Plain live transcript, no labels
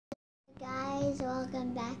guys,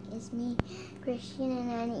 welcome back. It's me, Christian,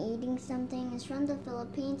 and I'm eating something. It's from the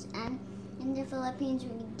Philippines, and in the Philippines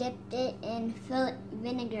we dipped it in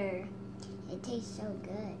vinegar. It tastes so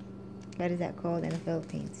good. What is that called in the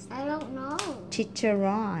Philippines? I don't know.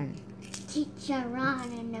 Chicharron.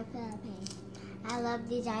 Chicharron in the Philippines. I love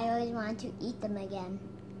these. I always want to eat them again.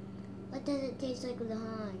 What does it taste like with the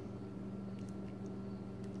hang?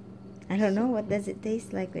 I don't know. What does it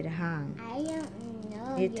taste like with hang? I don't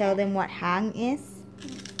know. You tell them what hang is?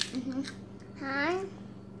 Hang?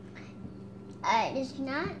 It's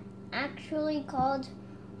not actually called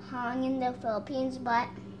hang in the Philippines, but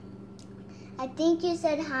I think you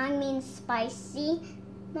said hang means spicy,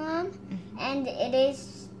 Mom. And it is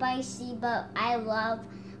spicy, but I love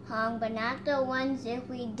hang, but not the ones if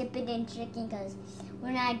we dip it in chicken, because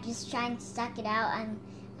when I just try and suck it out, I'm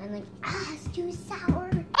like, it's too sour.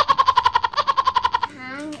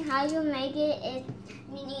 How you make it is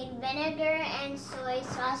you need vinegar and soy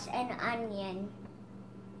sauce and onion.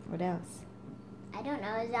 What else? I don't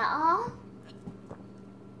know. Is that all?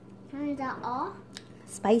 Is that all?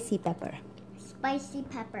 Spicy pepper. Spicy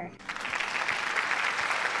pepper.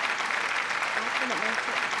 That's what it makes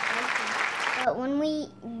it spicy.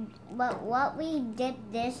 But what we dip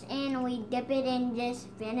this in, we dip it in just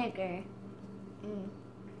vinegar.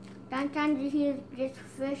 Sometimes you use just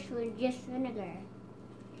fish with just vinegar.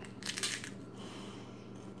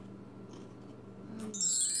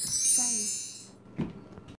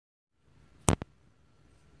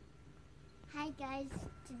 Hi guys,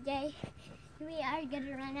 today we are going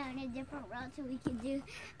to run out a different route so we can do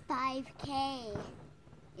 5K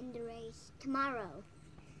in the race tomorrow.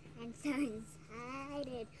 I'm so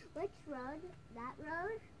excited. Which road? That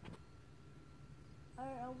road?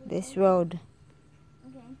 Or over This there? road.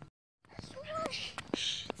 Okay.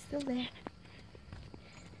 Shh, it's still there.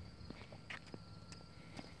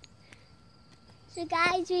 So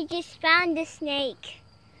guys, we just found the snake.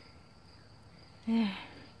 There.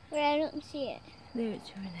 Where I don't see it. There, it's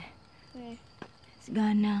over there. Where? It's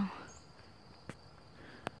gone now.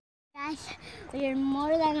 Guys, we are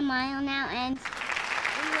more than a mile now, and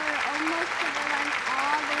we are almost to the run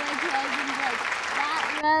all the way to Hagen's Lake.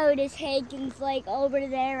 That road is Hagen's Lake over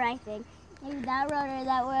there, I think. Maybe that road or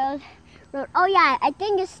that road. Oh yeah, I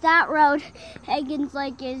think it's that road Hagen's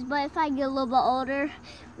Lake is, but if I get a little bit older,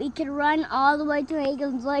 we could run all the way to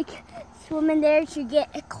Hagen's Lake, swim in there to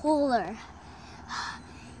get cooler.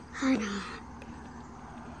 I know.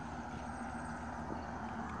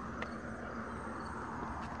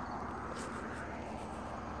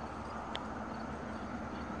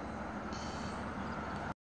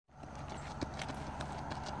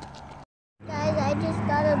 Guys, I just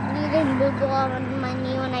got a bleeding booger on my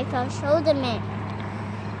knee when I fell shoulder mint.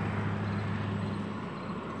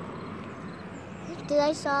 Did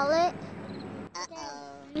I solve it?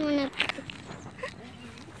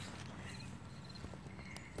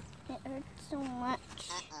 It hurts so much.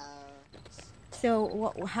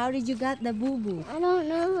 So, how did you get the boo-boo? I don't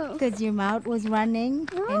know. Because your mouth was running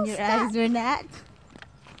No, and your stop. eyes were not?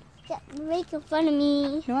 Stop making fun of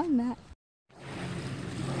me. No, I'm not.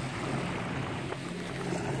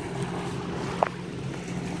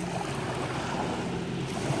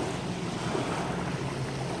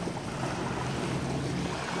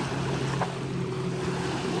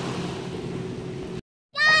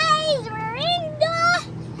 Guys, we're in the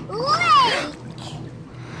lake.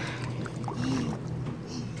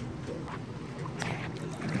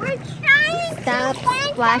 We're trying Stop to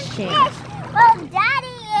find splashing. some fish. Well, Daddy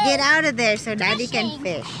is Get out of there so Daddy can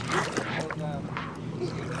fishing. fish.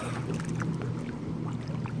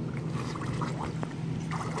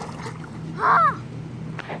 Ah.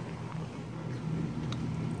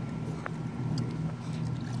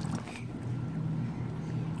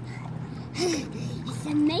 It's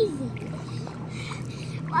amazing.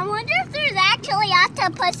 I wonder if there's actually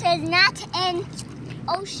octopuses not in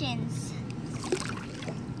oceans.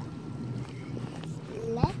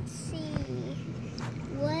 Let's see.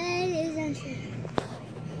 What is under?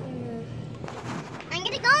 I'm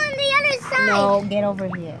gonna go on the other side. No, get over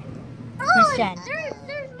here. Oh, Christian.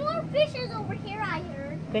 there's more fishes over here, I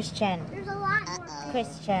heard. Christian. There's a lot more fish.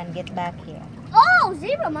 Christian, get back here. Oh,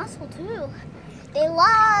 zebra mussel too. They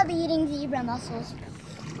love eating zebra mussels.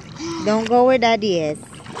 Don't go where Daddy is.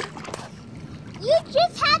 You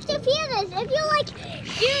just have to feel this. If you like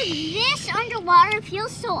do this underwater, it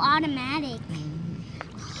feels so automatic.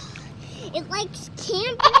 It like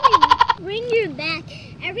can't bring your back.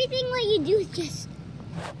 Everything that you do is just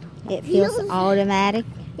It feels automatic.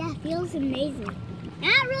 yeah, it feels amazing.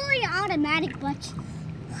 Not really automatic, but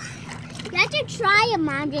you have to try it,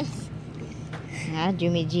 Mom. Just Ah,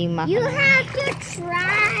 Jimmy G. You have to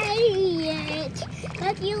try it.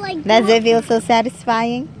 If you like. Does it feel so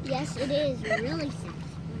satisfying? Yes, it is really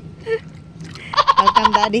satisfying. How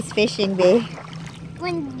come Daddy's fishing, babe?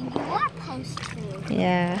 When you're supposed to.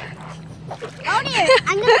 Yeah. Oh dear,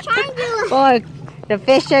 I'm gonna try and do. Look, the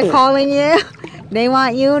fish are calling you. They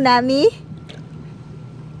want you, not me.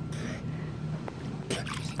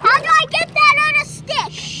 How do I get that on a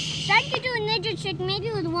stick? Try to do a ninja trick,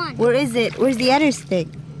 maybe with one. Where is it? Where's the other stick?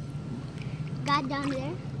 Got down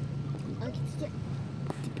there.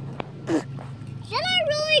 Should I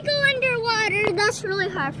really go underwater? That's really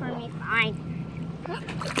hard for me. Fine.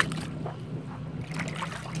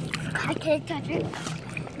 I can't touch it.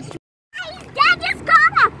 Dad just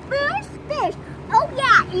caught a first fish. Oh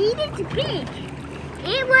yeah, eat it to pig.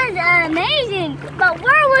 It was amazing. But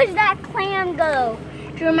where was that clam go?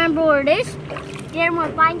 Do you remember where it is? Did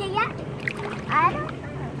anyone find it yet? I don't know.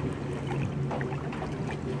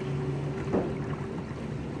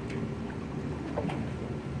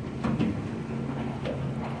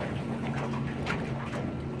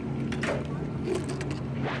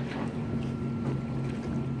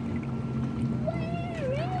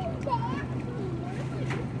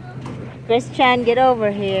 Christian, get over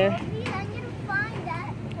here.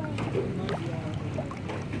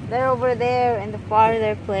 They're over there in the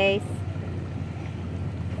farther place.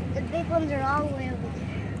 The big ones are all the way over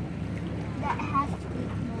there. That has to be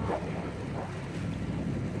small.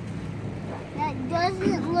 That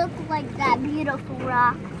doesn't look like that beautiful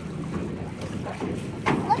rock.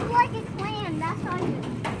 Looks like a clam. That's how you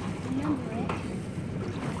remember it.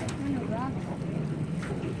 On the rock.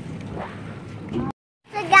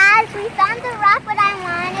 So guys, we found the rock that I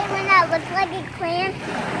wanted when that looked like a clam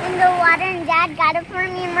in the water, and Dad got it for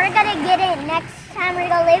me, and we're gonna get it next time. We're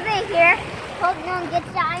gonna leave it here. Hope no one gets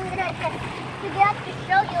it. I'm gonna figure out to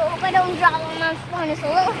show you. Hope I don't drop it on my phone. It's a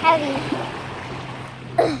little heavy.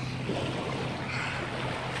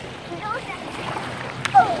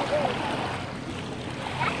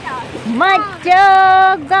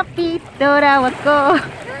 Macho Gapito Wako.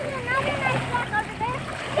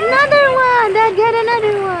 Another one! Dad, get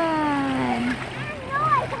another one!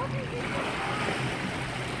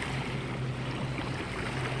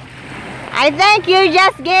 I think you're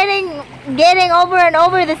just getting over and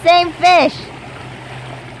over the same fish.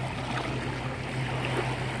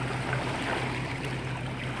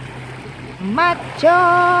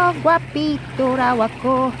 Macho guapito raw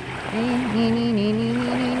ako.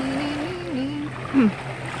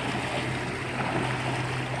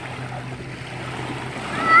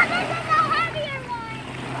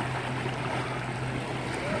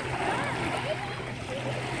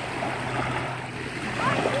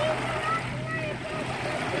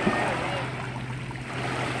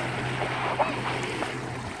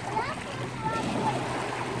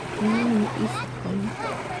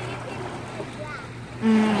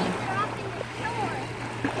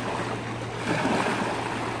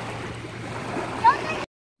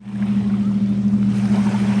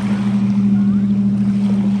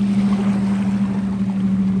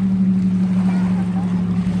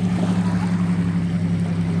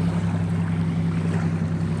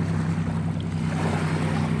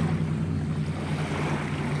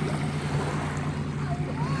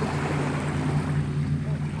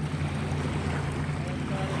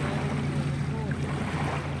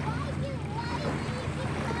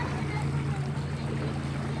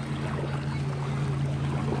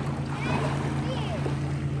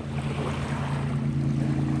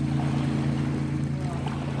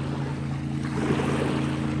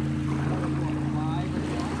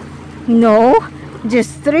 No,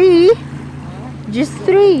 just 3. Just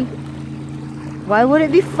 3. Why would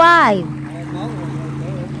it be 5?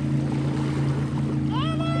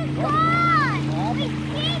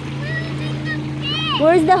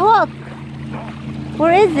 Where's the hook?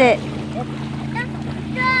 Where is it? The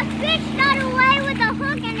fish got away with the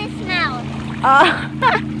hook in its mouth.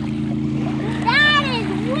 That is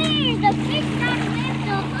weird. The fish got away with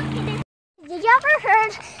the hook in its mouth. Did you ever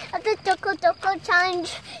heard of the Toko Toko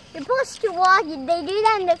challenge? You're supposed to walk. They do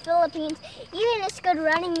that in the Philippines. Even it's good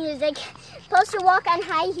running music. You're supposed to walk on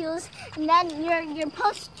high heels, and then you're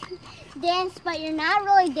supposed to dance, but you're not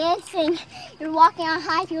really dancing. You're walking on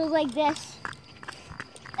high heels like this.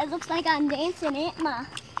 It looks like I'm dancing it, Ma.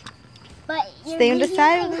 But you're Stay on the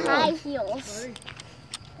side of the high road. heels.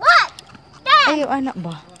 What? Dad? Ay, anak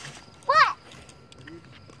ba? What?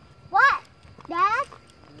 What? Dad?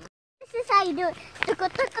 This is how you do it. Tuko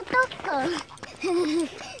tuko tuko.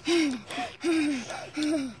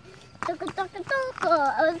 Tuko tuko tuko.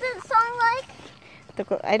 What's this song like?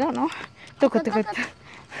 I don't know. Tuko tuko.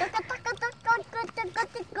 Tuko tuko tuko tuko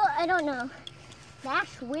I don't know.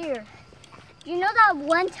 That's weird. You know that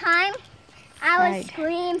one time I was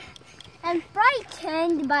screamed and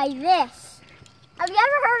frightened by this? Have you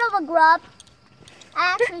ever heard of a grub?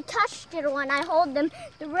 I actually touched it when I hold them.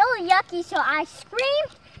 They're really yucky, so I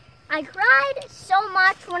screamed. I cried so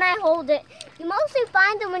much when I hold it. You mostly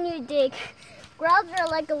find them when you dig. Grubs are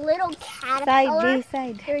like a little caterpillar.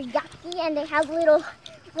 Side. They're yucky and they have little,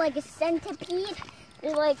 like a centipede.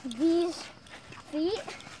 They're like these feet.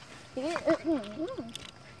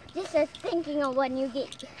 Just thinking of when you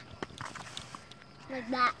get like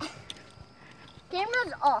that.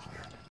 Camera's off.